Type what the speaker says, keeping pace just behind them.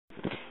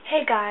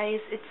Hey guys,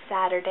 it's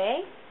Saturday.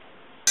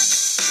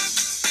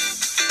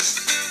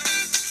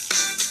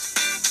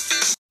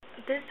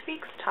 This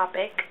week's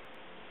topic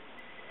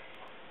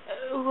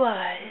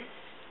was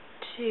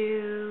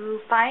to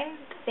find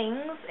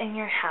things in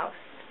your house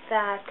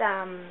that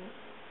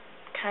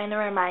kind of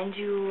remind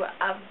you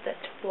of the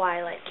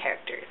Twilight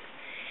characters.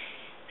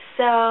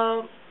 So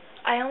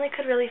I only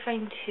could really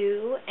find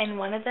two, and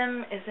one of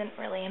them isn't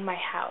really in my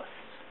house.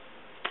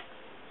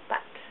 But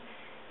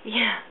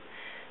yeah.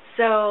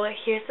 So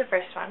here's the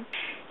first one.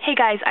 Hey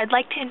guys, I'd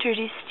like to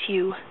introduce to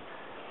you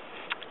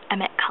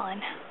Emmett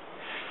Cullen.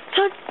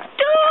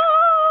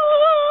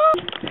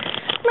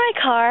 My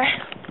car,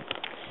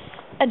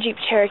 a Jeep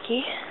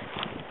Cherokee,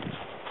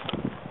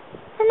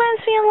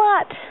 reminds me a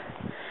lot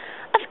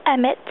of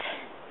Emmett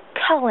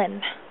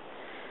Cullen.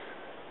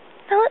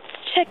 Now let's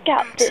check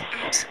out this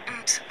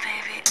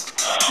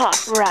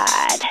hot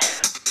ride.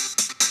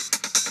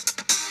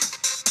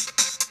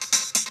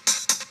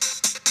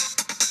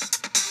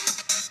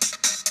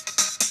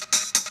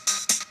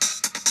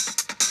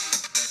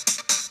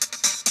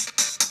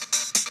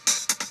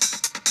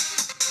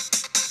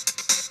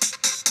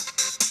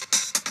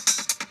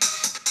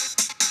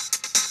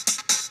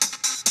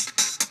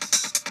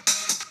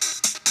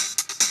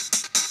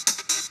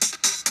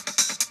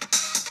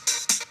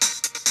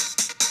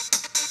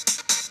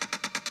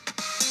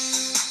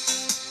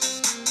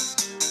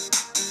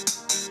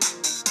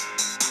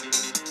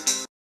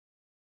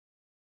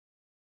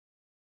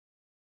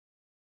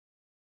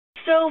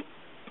 So,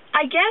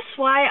 I guess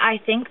why I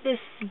think this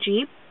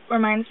Jeep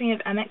reminds me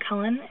of Emmett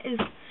Cullen is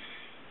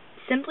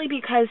simply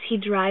because he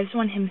drives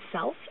one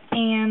himself,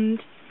 and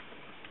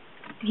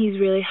he's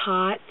really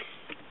hot,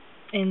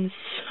 and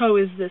so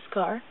is this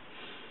car.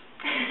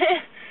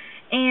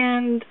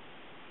 And,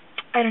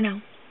 I don't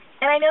know.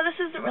 And I know this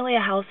isn't really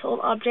a household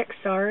object,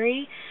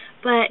 sorry,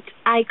 but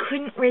I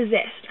couldn't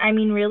resist. I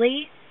mean,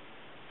 really,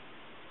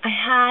 I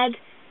had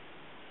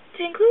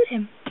to include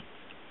him.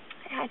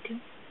 I had to.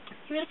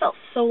 He would have felt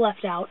so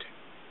left out.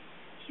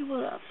 He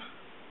would have.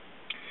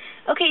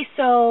 Okay,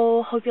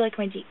 so hope you like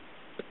my Jeep.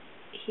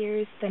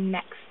 Here's the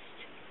next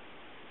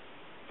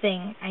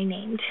thing I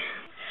named.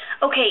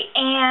 Okay,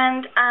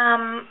 and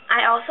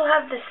I also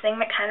have this thing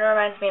that kind of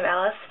reminds me of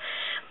Alice.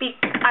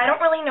 I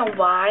don't really know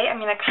why. I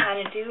mean, I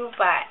kind of do,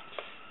 but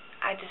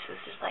I just was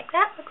just like,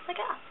 that looks like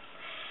Alice.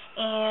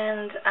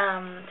 And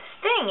this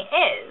thing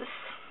is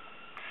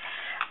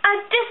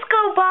a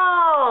disco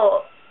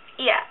ball.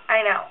 Yeah,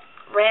 I know.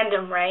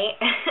 Random, right?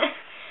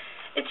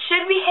 It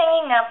should be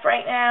hanging up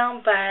right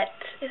now, but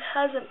it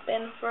hasn't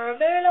been for a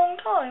very long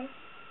time.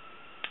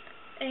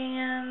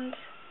 And,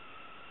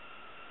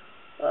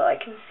 well, I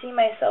can see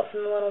myself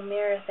in the little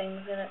mirror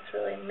things, and it's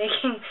really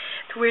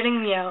it's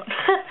weirding me out.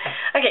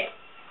 Okay,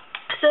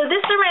 so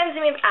this reminds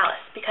me of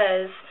Alice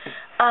because,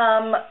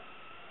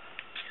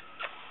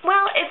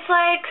 well, it's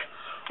like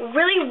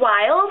really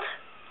wild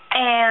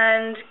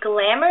and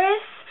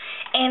glamorous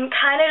and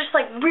kind of just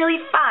like really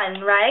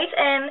fun, right?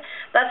 And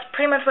that's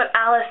pretty much what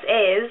Alice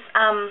is.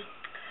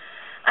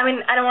 I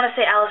mean, I don't want to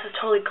say Alice is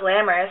totally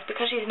glamorous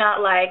because she's not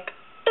like,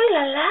 ooh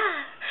la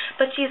la,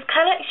 but she's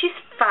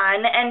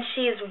fun and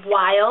she's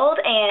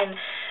wild and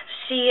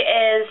she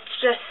is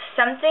just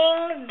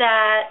something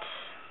that,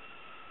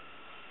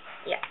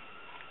 yeah,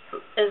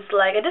 is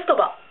like a disco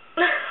ball.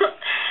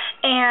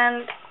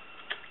 And,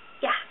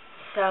 yeah,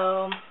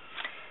 so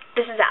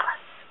this is Alice.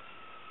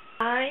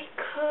 I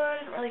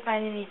couldn't really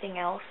find anything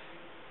else.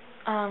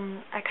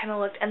 I kind of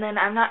looked, and then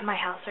I'm not in my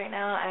house right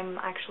now. I'm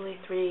actually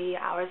 3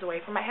 hours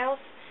away from my house,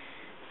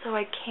 so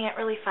I can't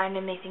really find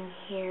anything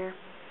here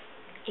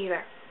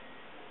either.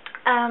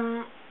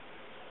 I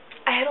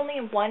had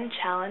only one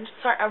challenge.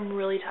 Sorry, I'm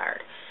really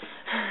tired.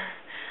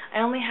 I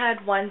only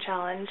had one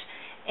challenge,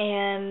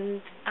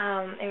 and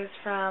it was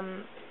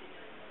from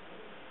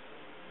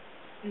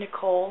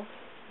Nicole.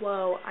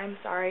 Whoa, I'm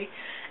sorry.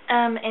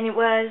 And it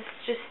was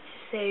just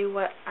say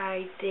what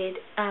I did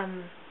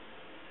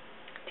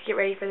to get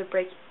ready for the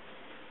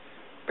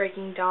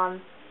Breaking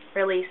Dawn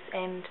release,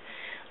 and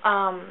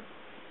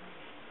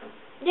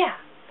yeah,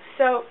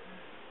 so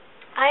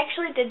I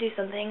actually did do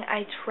something.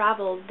 I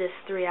traveled this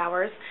 3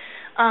 hours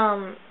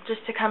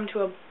just to come to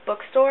a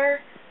bookstore,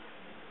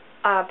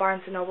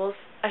 Barnes & Nobles.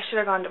 I should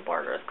have gone to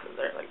Borders because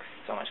they're like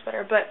so much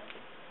better, but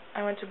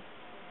I went to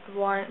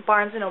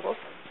Barnes & Nobles.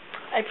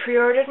 I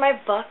pre-ordered my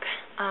book,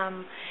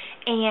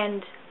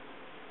 and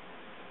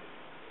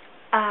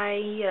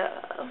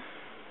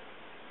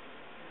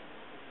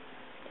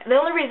the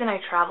only reason I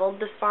traveled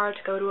this far to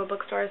go to a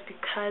bookstore is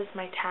because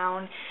my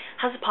town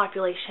has a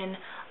population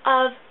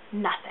of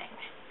nothing.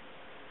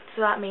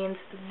 So that means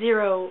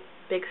 0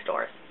 big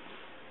stores.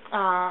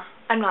 I'm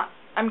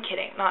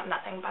kidding, not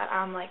nothing, but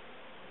I'm like,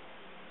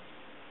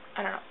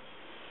 I don't know.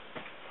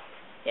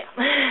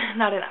 Yeah,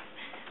 not enough.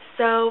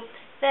 So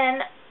then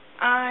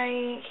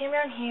I came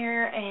down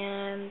here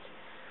and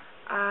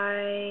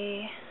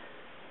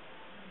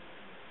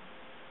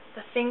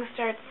the thing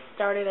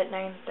started at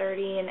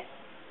 9:30,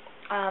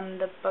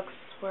 and the books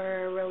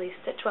were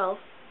released at 12.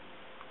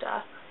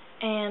 Duh.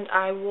 and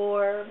I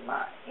wore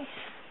my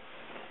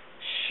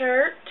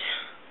shirt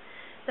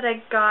that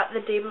I got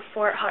the day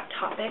before at Hot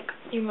Topic.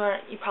 You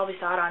probably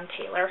saw it on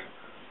Taylor.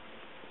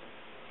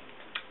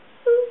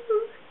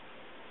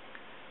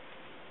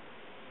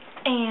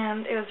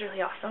 And it was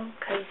really awesome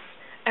because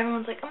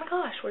everyone's like, oh my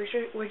gosh, where'd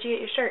you get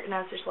your shirt? And I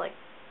was just like,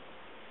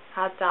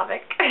 Hot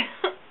Topic.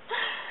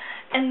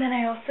 And then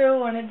I also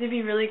wanted to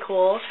be really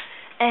cool,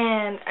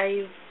 and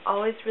I've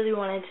always really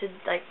wanted to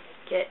like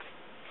get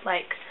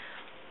like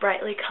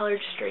brightly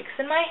colored streaks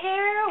in my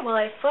hair. Well,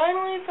 I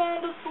finally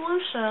found a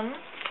solution.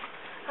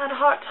 At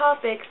Hot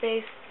Topic,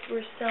 they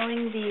were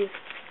selling these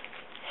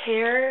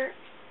hair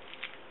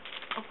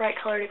bright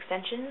colored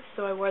extensions,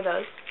 so I wore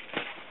those.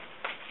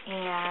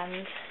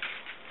 And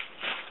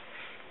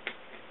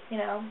you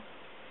know,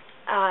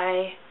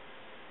 I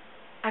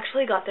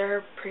actually got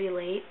there pretty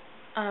late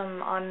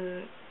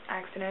on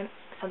accident.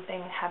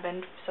 Something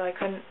happened, so I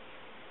couldn't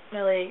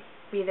really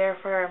be there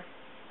for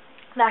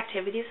the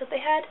activities that they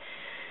had.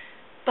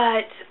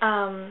 But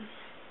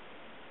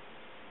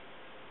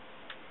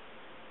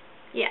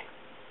yeah,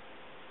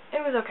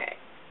 it was okay.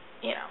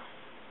 You know,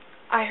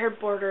 I heard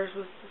Borders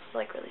was just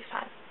like really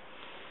fun.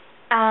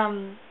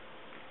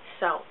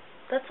 So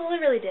that's all I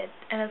really did,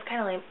 and it was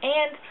kind of lame.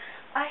 And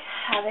I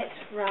have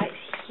it right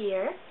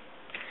here,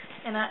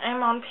 and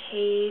I'm on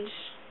page.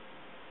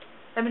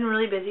 I've been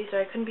really busy, so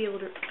I couldn't be able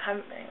to.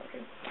 Haven't been able to.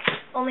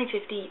 Only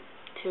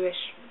 52-ish.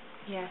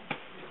 Yeah.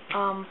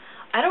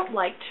 I don't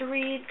like to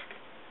read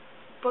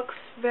books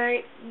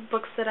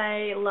that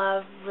I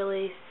love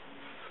really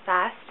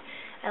fast.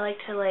 I like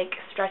to like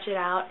stretch it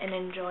out and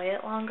enjoy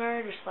it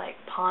longer. Just like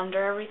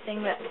ponder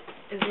everything that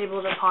is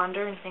able to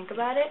ponder and think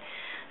about it.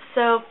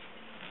 So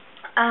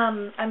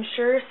I'm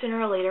sure sooner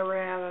or later we're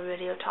gonna have a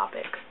video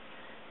topic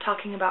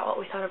talking about what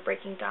we thought of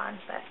Breaking Dawn,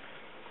 but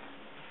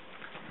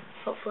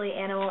hopefully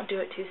Anna won't do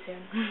it too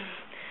soon.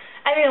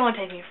 I mean, it won't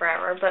take me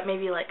forever, but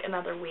maybe like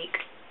another week.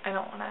 I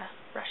don't want to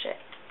rush it.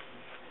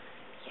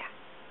 Yeah.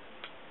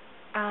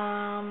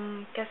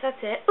 Guess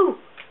that's it. Ooh!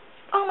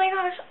 Oh my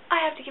gosh, I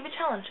have to give a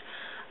challenge.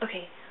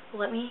 Okay,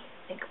 let me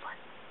think of one.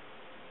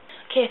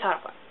 Okay, I thought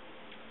of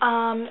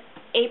one.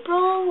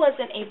 April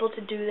wasn't able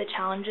to do the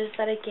challenges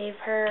that I gave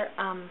her,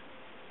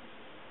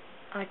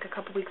 like a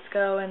couple weeks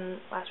ago and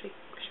last week.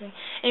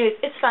 Anyways,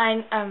 it's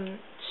fine.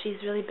 She's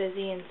really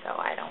busy, and so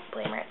I don't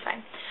blame her. It's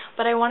fine.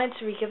 But I wanted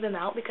to re-give them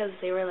out because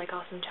they were like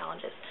awesome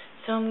challenges.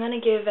 So I'm gonna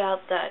give out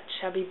the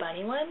Chubby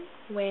Bunny one,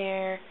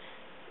 where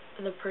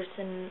the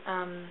person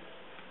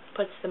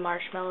puts the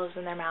marshmallows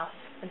in their mouth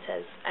and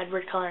says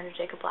Edward Cullen or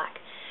Jacob Black.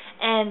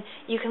 And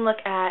you can look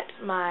at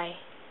my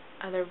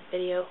other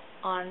video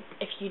on,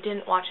 if you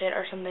didn't watch it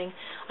or something,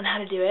 on how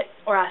to do it,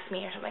 or ask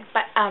me or something.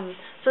 But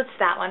so it's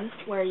that one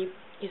where you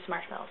use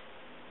marshmallows.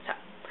 So,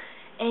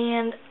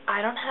 and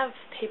I don't have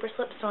paper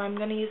slips, so I'm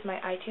gonna use my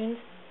iTunes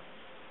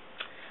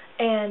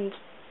and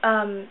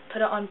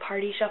put it on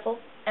Party Shuffle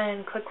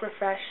and click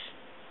refresh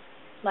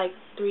like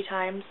 3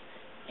 times,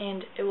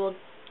 and it will.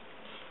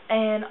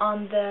 And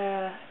on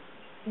the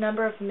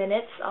number of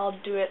minutes, I'll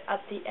do it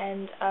at the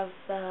end of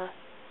the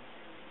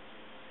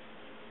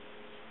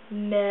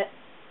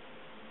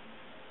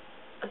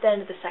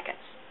seconds.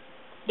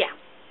 Yeah.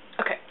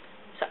 Okay.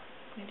 So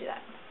I'm gonna do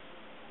that.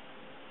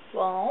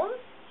 1,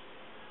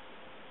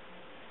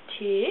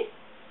 2,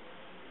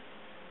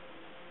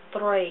 3.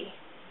 Okay.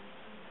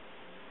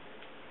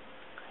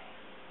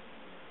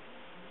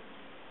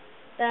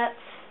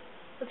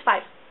 That's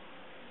 5.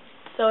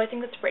 So I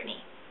think that's Brittany,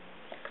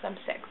 because I'm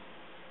 6.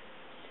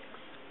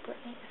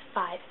 Brittany is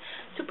 5.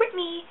 So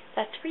Brittany,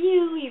 that's for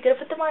you. You gotta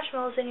put the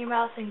marshmallows in your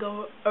mouth and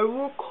go,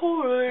 Edward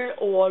Cullen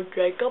or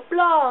Jacob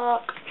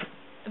Black.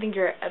 I think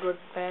you're an Edward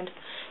fan.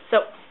 So,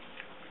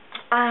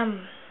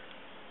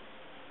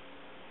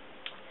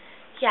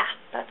 yeah,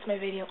 that's my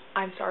video.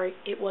 I'm sorry,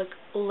 it was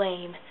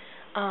lame.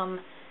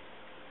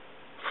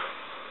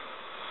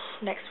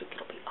 Next week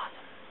it'll be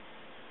awesome.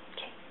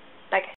 Okay, bye guys.